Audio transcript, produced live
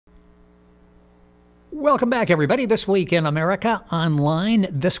Welcome back, everybody. This Week in America online,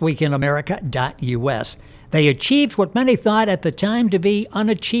 thisweekinamerica.us. They achieved what many thought at the time to be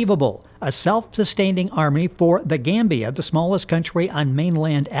unachievable, a self-sustaining army for the Gambia, the smallest country on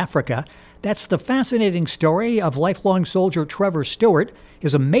mainland Africa. That's the fascinating story of lifelong soldier Trevor Stewart,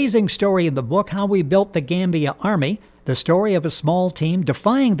 his amazing story in the book, How We Built the Gambia Army, the story of a small team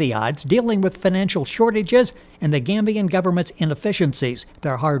defying the odds, dealing with financial shortages and the Gambian government's inefficiencies.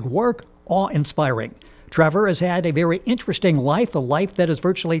 Their hard work, awe-inspiring. Trevor has had a very interesting life, a life that has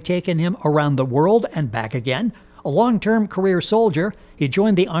virtually taken him around the world and back again. A long-term career soldier, he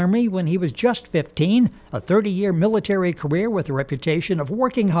joined the Army when he was just 15, a 30-year military career with a reputation of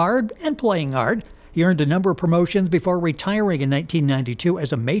working hard and playing hard. He earned a number of promotions before retiring in 1992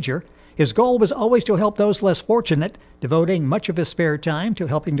 as a major. His goal was always to help those less fortunate, devoting much of his spare time to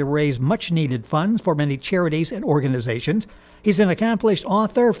helping to raise much-needed funds for many charities and organizations. He's an accomplished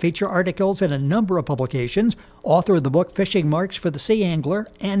author, feature articles in a number of publications, author of the book Fishing Marks for the Sea Angler,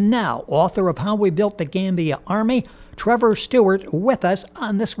 and now author of How We Built the Gambia Army. Trevor Stewart with us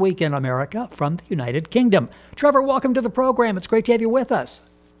on This Week in America from the United Kingdom. Trevor, welcome to the program. It's great to have you with us.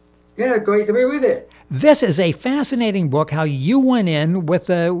 Yeah, great to be with you. This is a fascinating book, how you went in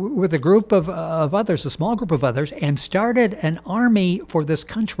with a group of others, a small group of others, and started an army for this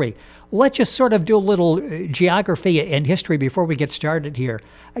country. Let's just sort of do a little geography and history before we get started here.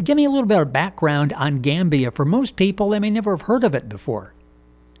 Give me a little bit of background on Gambia. For most people, they may never have heard of it before.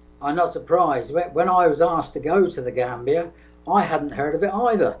 I'm not surprised. When I was asked to go to the Gambia, I hadn't heard of it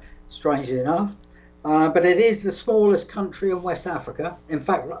either, strangely enough. But it is the smallest country in West Africa. In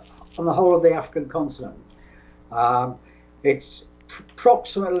fact, on the whole of the African continent. It's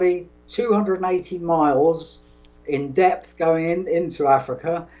approximately 280 miles in depth going into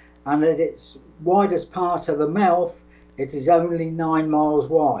Africa, and at its widest part of the mouth, it is only 9 miles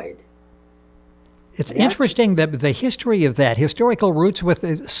wide. It's interesting that the history of that, historical roots with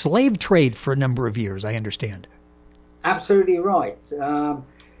the slave trade for a number of years, I understand. Absolutely right.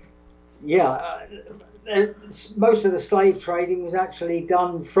 Most of the slave trading was actually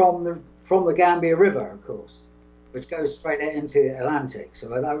done from the Gambia River, of course, which goes straight out into the Atlantic. So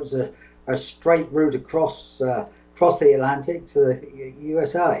that was a straight route across the Atlantic to the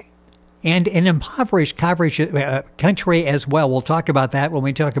USA. And an impoverished country as well. We'll talk about that when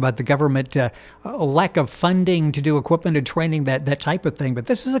we talk about the government lack of funding to do equipment and training, that type of thing. But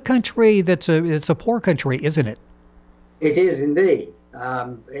this is a country it's a poor country, isn't it? It is indeed.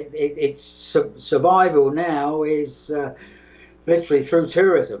 Its survival now is literally through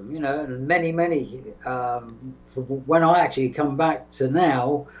tourism, and many, when I actually come back to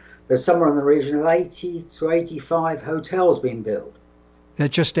now, there's somewhere in the region of 80 to 85 hotels being built.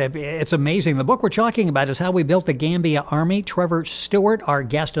 It's amazing. The book we're talking about is How We Built the Gambia Army. Trevor Stewart, our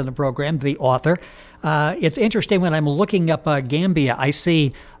guest on the program, the author. It's interesting when I'm looking up Gambia, I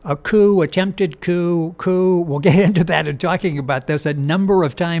see a coup, attempted coup. We'll get into that and talking about this a number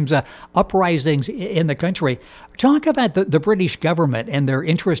of times, uprisings in the country. Talk about the British government and their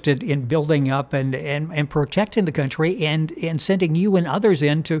interest in building up and protecting the country and sending you and others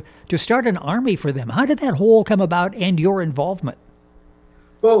in to start an army for them. How did that whole come about and your involvement?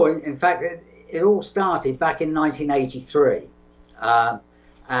 Well, in fact, it all started back in 1983.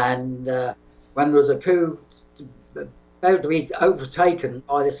 When there was a coup about to be overtaken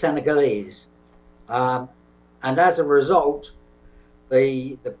by the Senegalese. And as a result,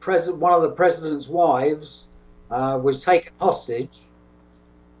 one of the president's wives was taken hostage,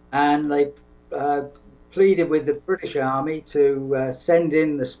 and they pleaded with the British Army to send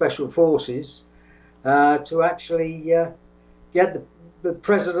in the special forces to actually get the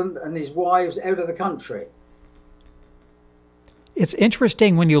president and his wives out of the country. It's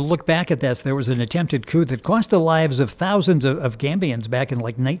interesting when you look back at this. There was an attempted coup that cost the lives of thousands of Gambians back in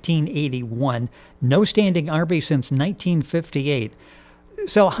 1981. No standing army since 1958.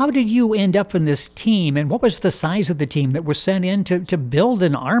 So how did you end up in this team, and what was the size of the team that was sent in to build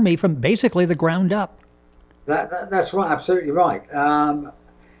an army from basically the ground up? That's right, absolutely right.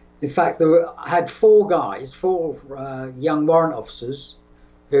 In fact, I had four young warrant officers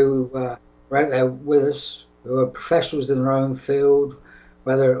who were out there with us, who were professionals in their own field,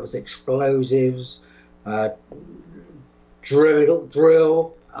 whether it was explosives, drill,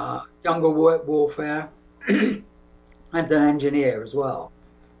 jungle warfare, and an engineer as well.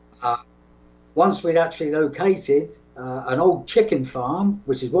 Once we'd actually located an old chicken farm,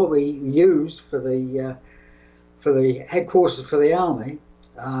 which is what we used for the headquarters for the army,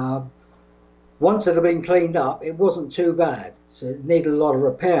 once it had been cleaned up, it wasn't too bad. So it needed a lot of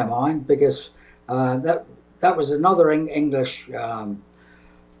repair, mind, because that was another English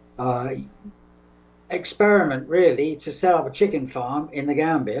experiment really to set up a chicken farm in the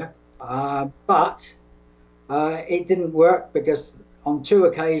Gambia, but it didn't work because on 2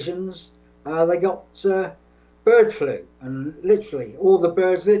 occasions they got bird flu, and literally all the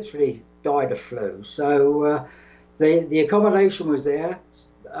birds literally died of flu. So the accommodation was there,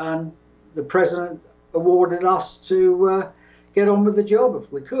 and the president awarded us to get on with the job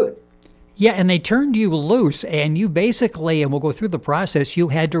if we could. Yeah, and they turned you loose, and you basically, and we'll go through the process, you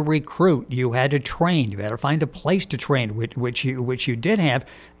had to recruit, you had to train, you had to find a place to train, which you did have.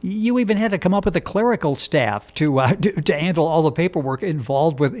 You even had to come up with a clerical staff to handle all the paperwork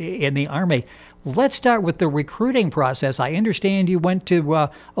involved in the Army. Let's start with the recruiting process. I understand you went to a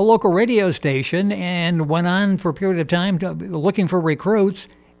local radio station and went on for a period of time looking for recruits,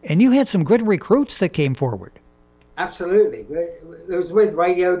 and you had some good recruits that came forward. Absolutely. It was with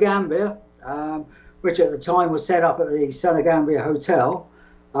Radio Gambia, which at the time was set up at the Senegambia Hotel,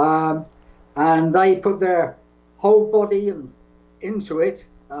 and they put their whole body into it.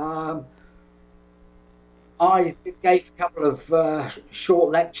 I gave a couple of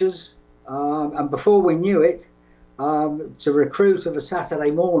short lectures, and before we knew it, to recruit of a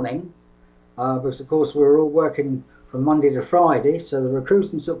Saturday morning, because of course we were all working from Monday to Friday, so the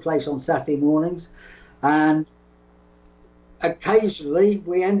recruiting took place on Saturday mornings, and occasionally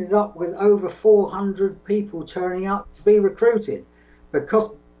we ended up with over 400 people turning up to be recruited, because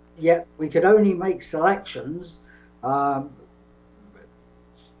yet we could only make selections of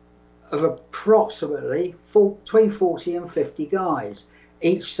approximately between 40 and 50 guys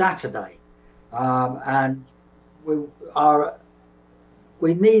each Saturday, and we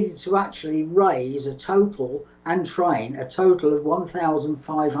needed to actually raise a total and train a total of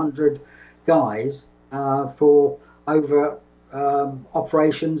 1,500 guys for over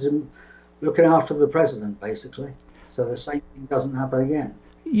operations and looking after the president, basically, so the same thing doesn't happen again.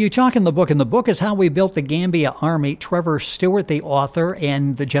 You talk in the book, and the book is How We Built the Gambia Army. Trevor Stewart, the author,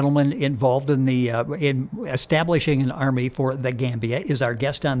 and the gentleman involved in in establishing an army for the Gambia, is our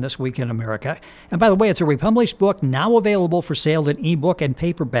guest on This Week in America. And by the way, it's a republished book now available for sale in ebook and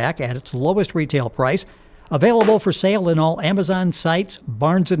paperback at its lowest retail price. Available for sale in all Amazon sites,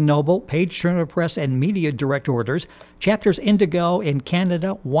 Barnes & Noble, Page Turner Press, and Media Direct orders. Chapters Indigo in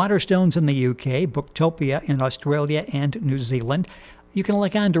Canada, Waterstones in the UK, Booktopia in Australia and New Zealand. You can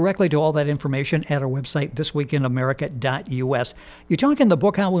link on directly to all that information at our website, thisweekinamerica.us. You talk in the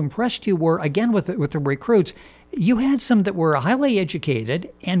book how impressed you were, again, with the recruits. You had some that were highly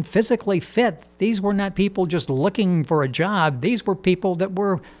educated and physically fit. These were not people just looking for a job. These were people that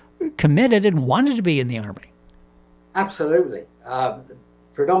were committed and wanted to be in the Army. Absolutely.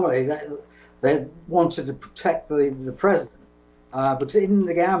 Predominantly, they wanted to protect the president. Because in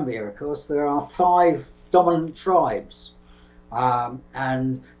the Gambia, of course, there are 5 dominant tribes.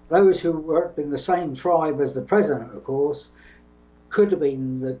 And those who worked in the same tribe as the president, of course, could have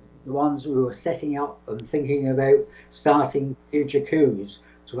been the ones who were setting up and thinking about starting future coups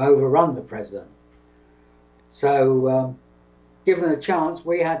to overrun the president. So, given a chance,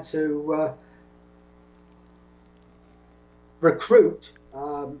 we had to recruit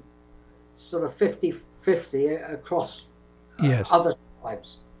sort of 50-50 across other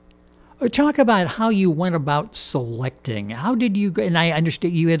tribes. Talk about how you went about selecting. How did you, and I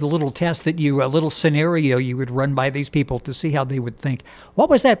understand you had a little test a little scenario you would run by these people to see how they would think.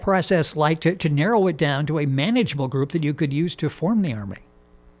 What was that process like to narrow it down to a manageable group that you could use to form the Army?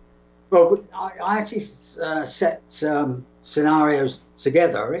 Well, I actually set scenarios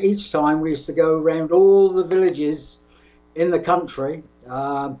together. Each time we used to go around all the villages in the country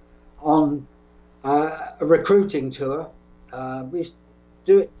on a recruiting tour. We used to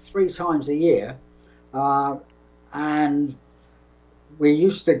do it 3 times a year, and we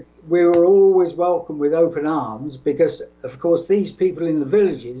were always welcomed with open arms, because of course these people in the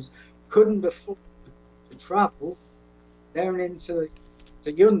villages couldn't afford to travel down into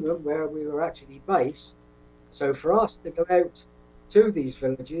Yundum, where we were actually based. So for us to go out to these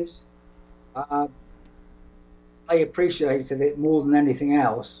villages, they appreciated it more than anything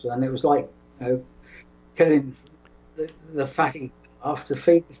else, and it was like, killing the fatty after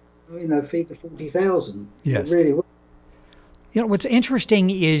feed the 40,000. Yes. It really was. What's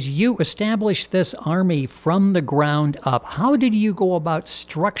interesting is you established this army from the ground up. How did you go about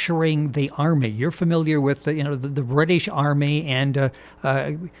structuring the army? You're familiar with the British Army, and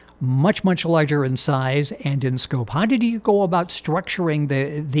much larger in size and in scope. How did you go about structuring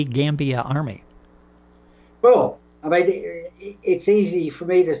the Gambia Army? Well, I mean, it's easy for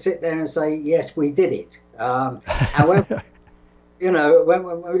me to sit there and say, yes, we did it. However,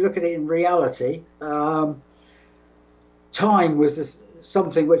 when we look at it in reality, time was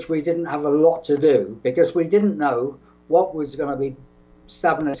something which we didn't have a lot to do, because we didn't know what was going to be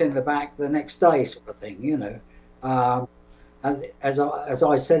stabbing us in the back the next day, sort of thing, you know. And as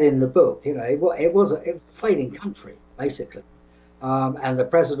I said in the book, you know, it was a failing country, basically. And the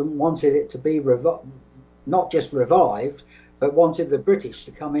president wanted it to be not just revived, but wanted the British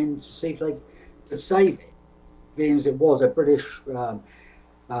to come in to see if they could save it, being as it was a British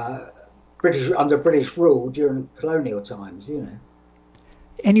under British rule during colonial times, you know.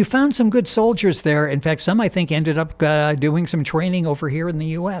 And you found some good soldiers there. In fact, some I think ended up doing some training over here in the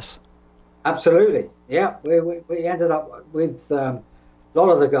U.S. Absolutely, yeah. We ended up with a lot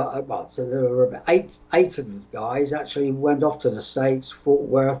of the guys. Well, so there were about eight of the guys actually went off to the States, Fort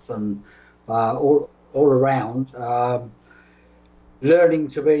Worth, and all around, learning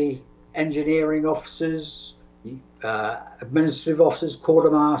to be engineering officers, administrative officers,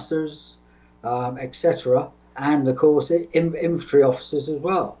 quartermasters, etc., and of course infantry officers as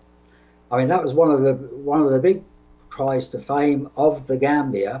well. I mean, that was one of the big cries to fame of the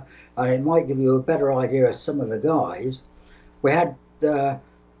Gambia, and it might give you a better idea of some of the guys. We had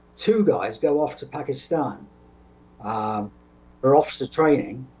 2 guys go off to Pakistan for officer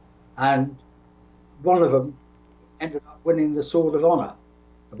training, and one of them ended up winning the Sword of Honour,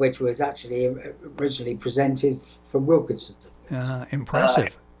 which was actually originally presented from Wilkinson.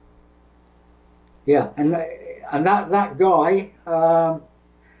 Impressive. Yeah, and that guy,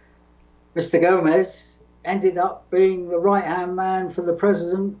 Mr. Gomez, ended up being the right-hand man for the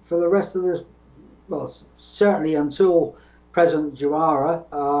president for the rest of the, well, certainly until President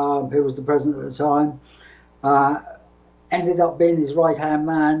TWIA, who was the president at the time, ended up being his right-hand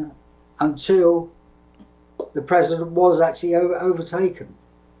man until the president was actually overtaken.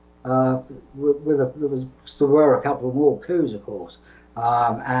 There were a couple more coups, of course,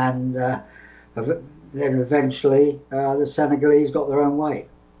 and then eventually the Senegalese got their own way.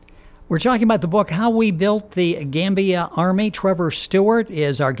 We're talking about the book, How We Built the Gambia Army. Trevor Stewart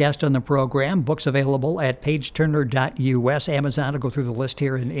is our guest on the program. Book's available at pageturner.us. Amazon will go through the list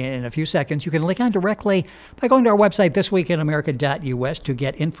here in a few seconds. You can link on directly by going to our website, thisweekinamerica.us, to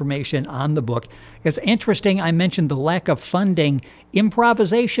get information on the book. It's interesting, I mentioned the lack of funding.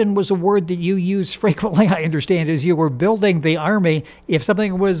 Improvisation was a word that you used frequently, I understand, as you were building the Army. If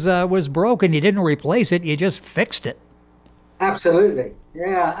something was broken, you didn't replace it, you just fixed it. Absolutely,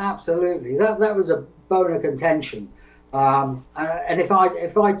 yeah, absolutely. That was a bone of contention, and if I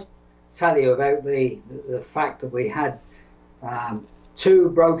tell you about the fact that we had 2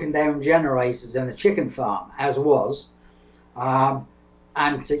 broken down generators in a chicken farm, as was, and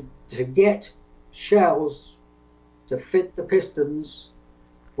to get shells to fit the pistons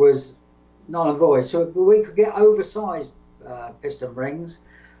was null and void. So we could get oversized piston rings,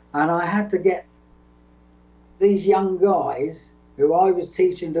 and I had to get these young guys who I was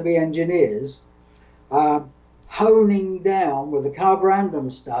teaching to be engineers, honing down with a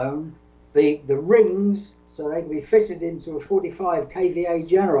carborundum stone the rings so they could be fitted into a 45 kVA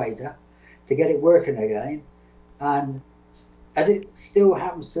generator to get it working again. And as it still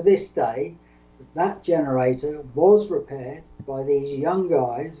happens to this day, that generator was repaired by these young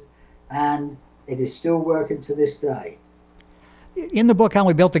guys, and it is still working to this day. In the book, How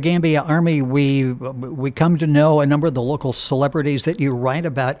We Built the Gambia Army, we come to know a number of the local celebrities that you write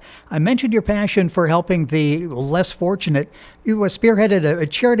about. I mentioned your passion for helping the less fortunate. You spearheaded a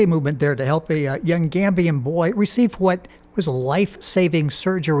charity movement there to help a young Gambian boy receive what was life-saving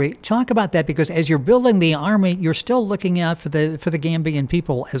surgery. Talk about that, because as you're building the Army, you're still looking out for the Gambian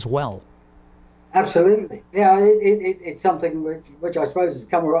people as well. Absolutely. Yeah, it's something which I suppose has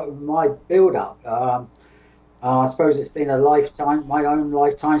come up with my build-up. I suppose it's been my own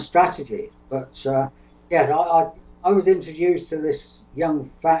lifetime strategy. But yes, I was introduced to this young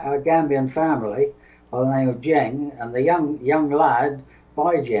Gambian family by the name of Jeng, and the young lad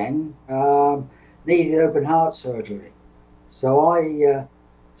by Jeng needed open heart surgery. So I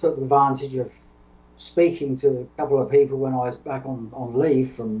took advantage of speaking to a couple of people when I was back on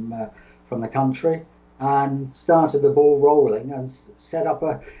leave from the country, and started the ball rolling and set up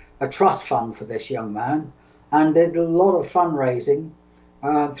a trust fund for this young man, and did a lot of fundraising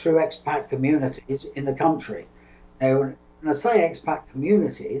through expat communities in the country. Now, when I say expat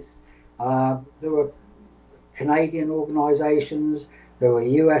communities, there were Canadian organisations, there were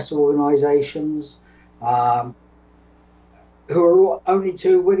US organisations who were only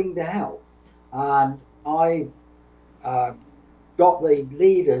too willing to help. And I got the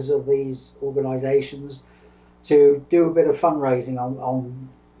leaders of these organisations to do a bit of fundraising on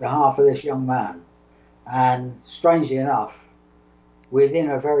behalf of this young man. And strangely enough, within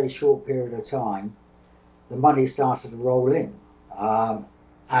a very short period of time, the money started to roll in.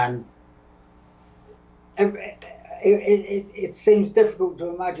 And it seems difficult to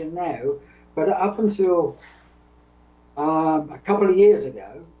imagine now, but up until a couple of years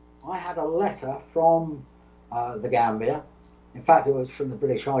ago, I had a letter from the Gambia. In fact, it was from the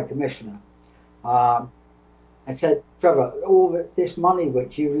British High Commissioner. And said, Trevor, all this money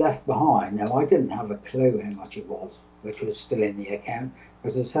which you left behind, now I didn't have a clue how much it was, which was still in the account,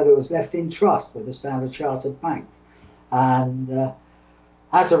 because it said it was left in trust with the Standard Chartered Bank. And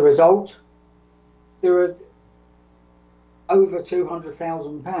as a result, there were over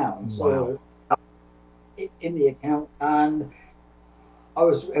 £200,000 wow. In the account. And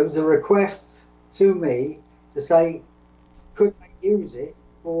it was a request to me to say, could they use it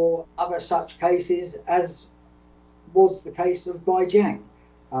for other such cases as was the case of Bijang,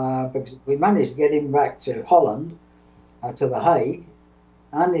 because we managed to get him back to Holland, to The Hague,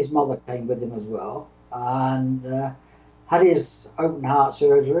 and his mother came with him as well, and had his open heart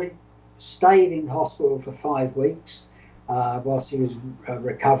surgery, stayed in hospital for 5 weeks whilst he was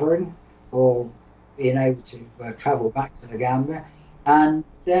recovering or being able to travel back to the Gambia. And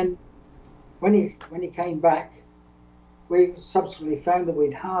then when he came back, we subsequently found that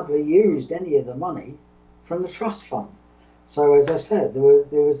we'd hardly used any of the money from the trust fund. So as I said, there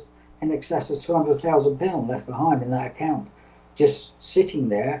was in excess of £200,000 left behind in that account, just sitting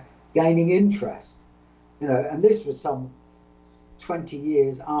there gaining interest. And this was some 20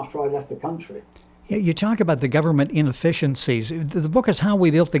 years after I left the country. Yeah, you talk about the government inefficiencies. The book is How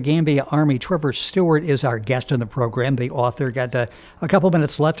We Built the Gambia Army. Trevor Stewart is our guest in the program, the author. Got a couple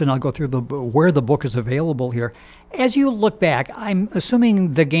minutes left, and I'll go through where the book is available here. As you look back, I'm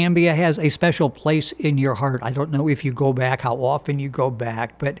assuming the Gambia has a special place in your heart. I don't know if you go back, how often you go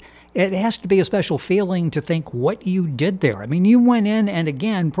back, but it has to be a special feeling to think what you did there. I mean, you went in and,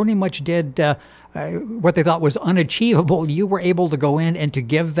 again, pretty much did what they thought was unachievable. You were able to go in and to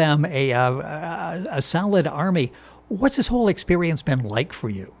give them a solid army. What's this whole experience been like for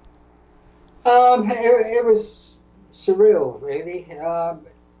you? It was surreal, really.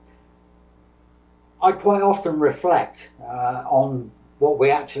 I quite often reflect on what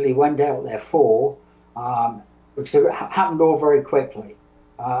we actually went out there for, because it happened all very quickly.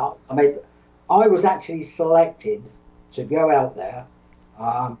 I mean, I was actually selected to go out there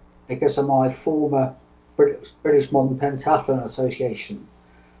because of my former British Modern Pentathlon Association.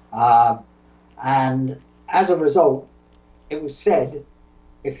 And as a result, it was said,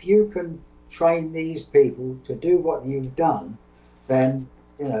 if you can train these people to do what you've done, then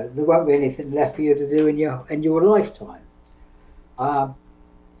there won't be anything left for you to do in your lifetime.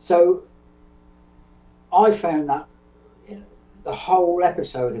 So I found that the whole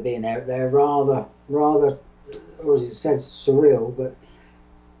episode of being out there rather, as it said, surreal, but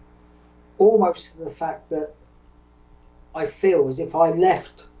almost to the fact that I feel as if I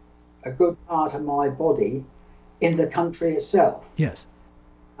left a good part of my body in the country itself. Yes.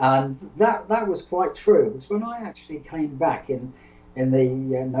 And that was quite true. It was when I actually came back in the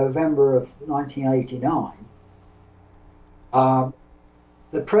November of 1989.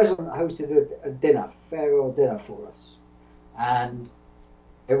 The president hosted a farewell dinner for us. And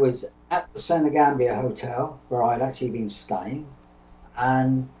it was at the Senegambia Hotel where I'd actually been staying.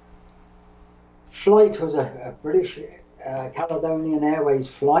 And flight was a British Caledonian Airways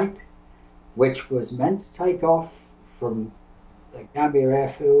flight, which was meant to take off from the Gambia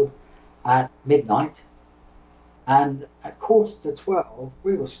airfield at midnight. And at 11:45,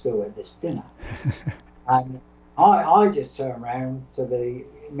 we were still at this dinner. And I just turned around to the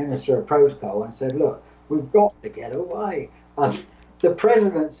Minister of Protocol and said, look, we've got to get away. And the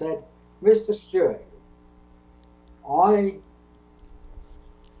President said, Mr. Stewart, I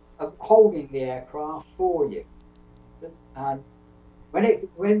am holding the aircraft for you. And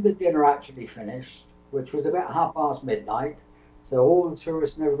when the dinner actually finished, which was about midnight, so all the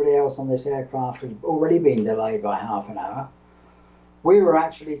tourists and everybody else on this aircraft had already been delayed by half an hour, we were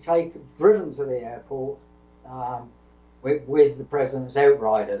actually driven to the airport with the President's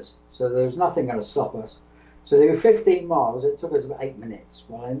outriders. So there was nothing going to stop us. So they were 15 miles. It took us about 8 minutes.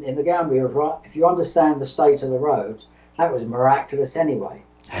 Well, in the Gambia, if you understand the state of the roads, that was miraculous anyway.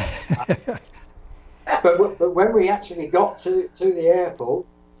 But when we actually got to the airport,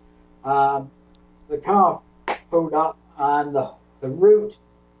 the car pulled up, and the route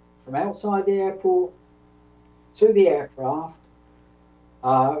from outside the airport to the aircraft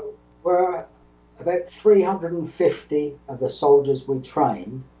were about 350 of the soldiers we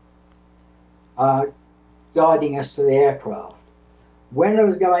trained guiding us to the aircraft. When I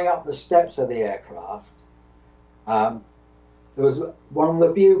was going up the steps of the aircraft, there was one of the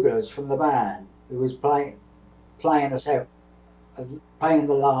buglers from the band who was playing us out paying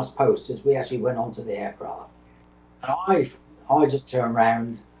the last post as we actually went onto the aircraft. And I just turned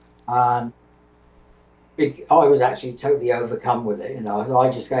around and I was actually totally overcome with it. I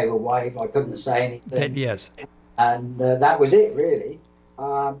just gave a wave. I couldn't say anything. Yes. And that was it, really.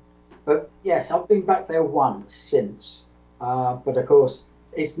 But yes, I've been back there once since. But of course,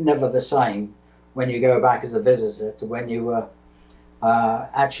 it's never the same when you go back as a visitor to when you were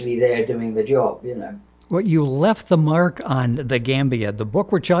actually there doing the job, Well, you left the mark on the Gambia. The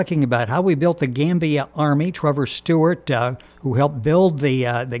book we're talking about, How We Built the Gambia Army, Trevor Stewart, who helped build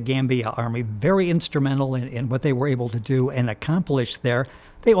the Gambia Army, very instrumental in what they were able to do and accomplish there.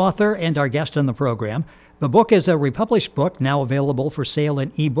 The author and our guest on the program. The book is a republished book, now available for sale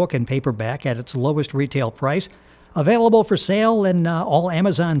in ebook and paperback at its lowest retail price. Available for sale in all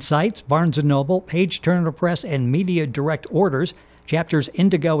Amazon sites, Barnes & Noble, Page Turner Press, and Media Direct orders. Chapters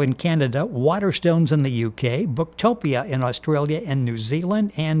Indigo in Canada, Waterstones in the UK, Booktopia in Australia and New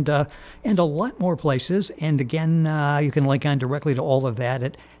Zealand, and a lot more places. And again, you can link on directly to all of that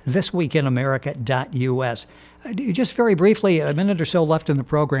at thisweekinamerica.us. Just very briefly, a minute or so left in the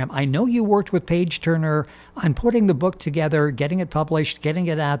program. I know you worked with Page Turner on putting the book together, getting it published, getting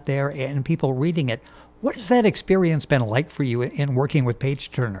it out there, and people reading it. What has that experience been like for you in working with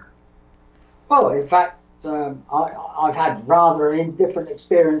Page Turner? Well, in fact, I've had rather indifferent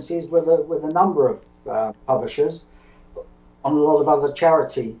experiences with a number of publishers on a lot of other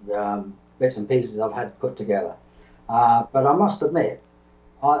charity bits and pieces I've had put together. But I must admit,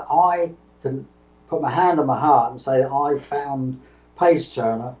 I can put my hand on my heart and say that I found Page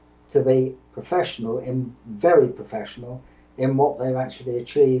Turner to be very professional in what they've actually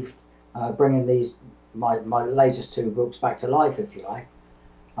achieved, bringing my latest two books back to life, if you like.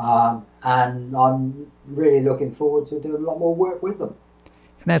 And I'm really looking forward to doing a lot more work with them.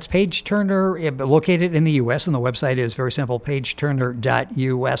 And that's Page Turner, located in the U.S., and the website is very simple,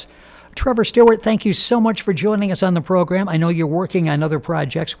 pageturner.us. Trevor Stewart, thank you so much for joining us on the program. I know you're working on other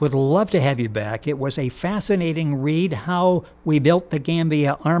projects. Would love to have you back. It was a fascinating read, How We Built the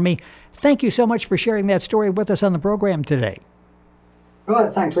Gambia Army. Thank you so much for sharing that story with us on the program today.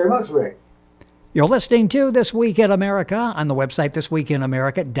 Right, thanks very much, Rick. You're listening to This Week in America. On the website,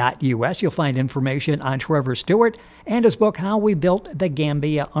 thisweekinamerica.us, you'll find information on Trevor Stewart and his book, How We Built the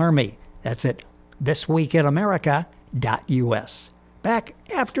Gambia Army. That's it, thisweekinamerica.us. Back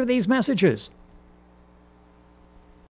after these messages.